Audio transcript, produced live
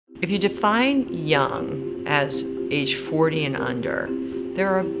If you define young as age 40 and under, there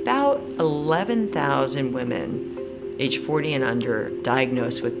are about 11,000 women age 40 and under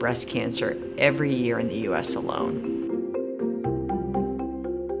diagnosed with breast cancer every year in the US alone.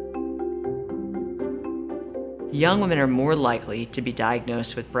 Young women are more likely to be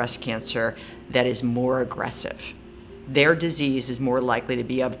diagnosed with breast cancer that is more aggressive. Their disease is more likely to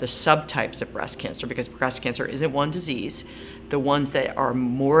be of the subtypes of breast cancer, because breast cancer isn't one disease. The ones that are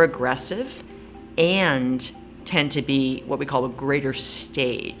more aggressive and tend to be what we call a greater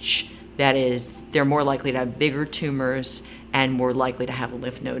stage. That is, they're more likely to have bigger tumors and more likely to have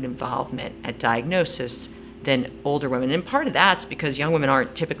lymph node involvement at diagnosis than older women. And part of that's because young women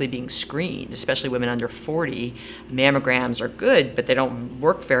aren't typically being screened, especially women under 40. Mammograms are good, but they don't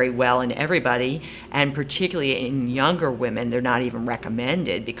work very well in everybody. And particularly in younger women, they're not even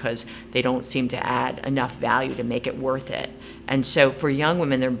recommended because they don't seem to add enough value to make it worth it. And so for young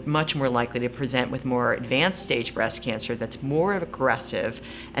women, they're much more likely to present with more advanced stage breast cancer that's more aggressive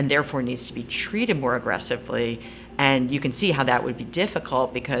and therefore needs to be treated more aggressively. And you can see how that would be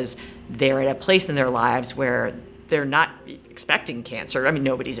difficult because they're at a place in their lives where they're not expecting cancer. I mean,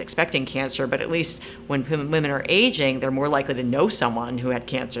 nobody's expecting cancer, but at least when women are aging, they're more likely to know someone who had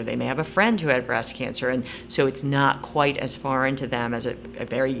cancer. They may have a friend who had breast cancer, and so it's not quite as far into them as a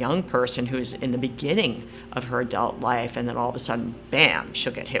very young person who's in the beginning of her adult life, and then all of a sudden, bam,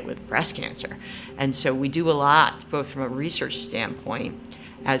 she'll get hit with breast cancer. And so we do a lot, both from a research standpoint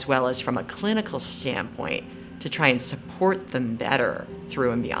as well as from a clinical standpoint, to try and support them better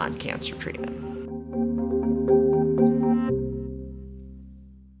through and beyond cancer treatment.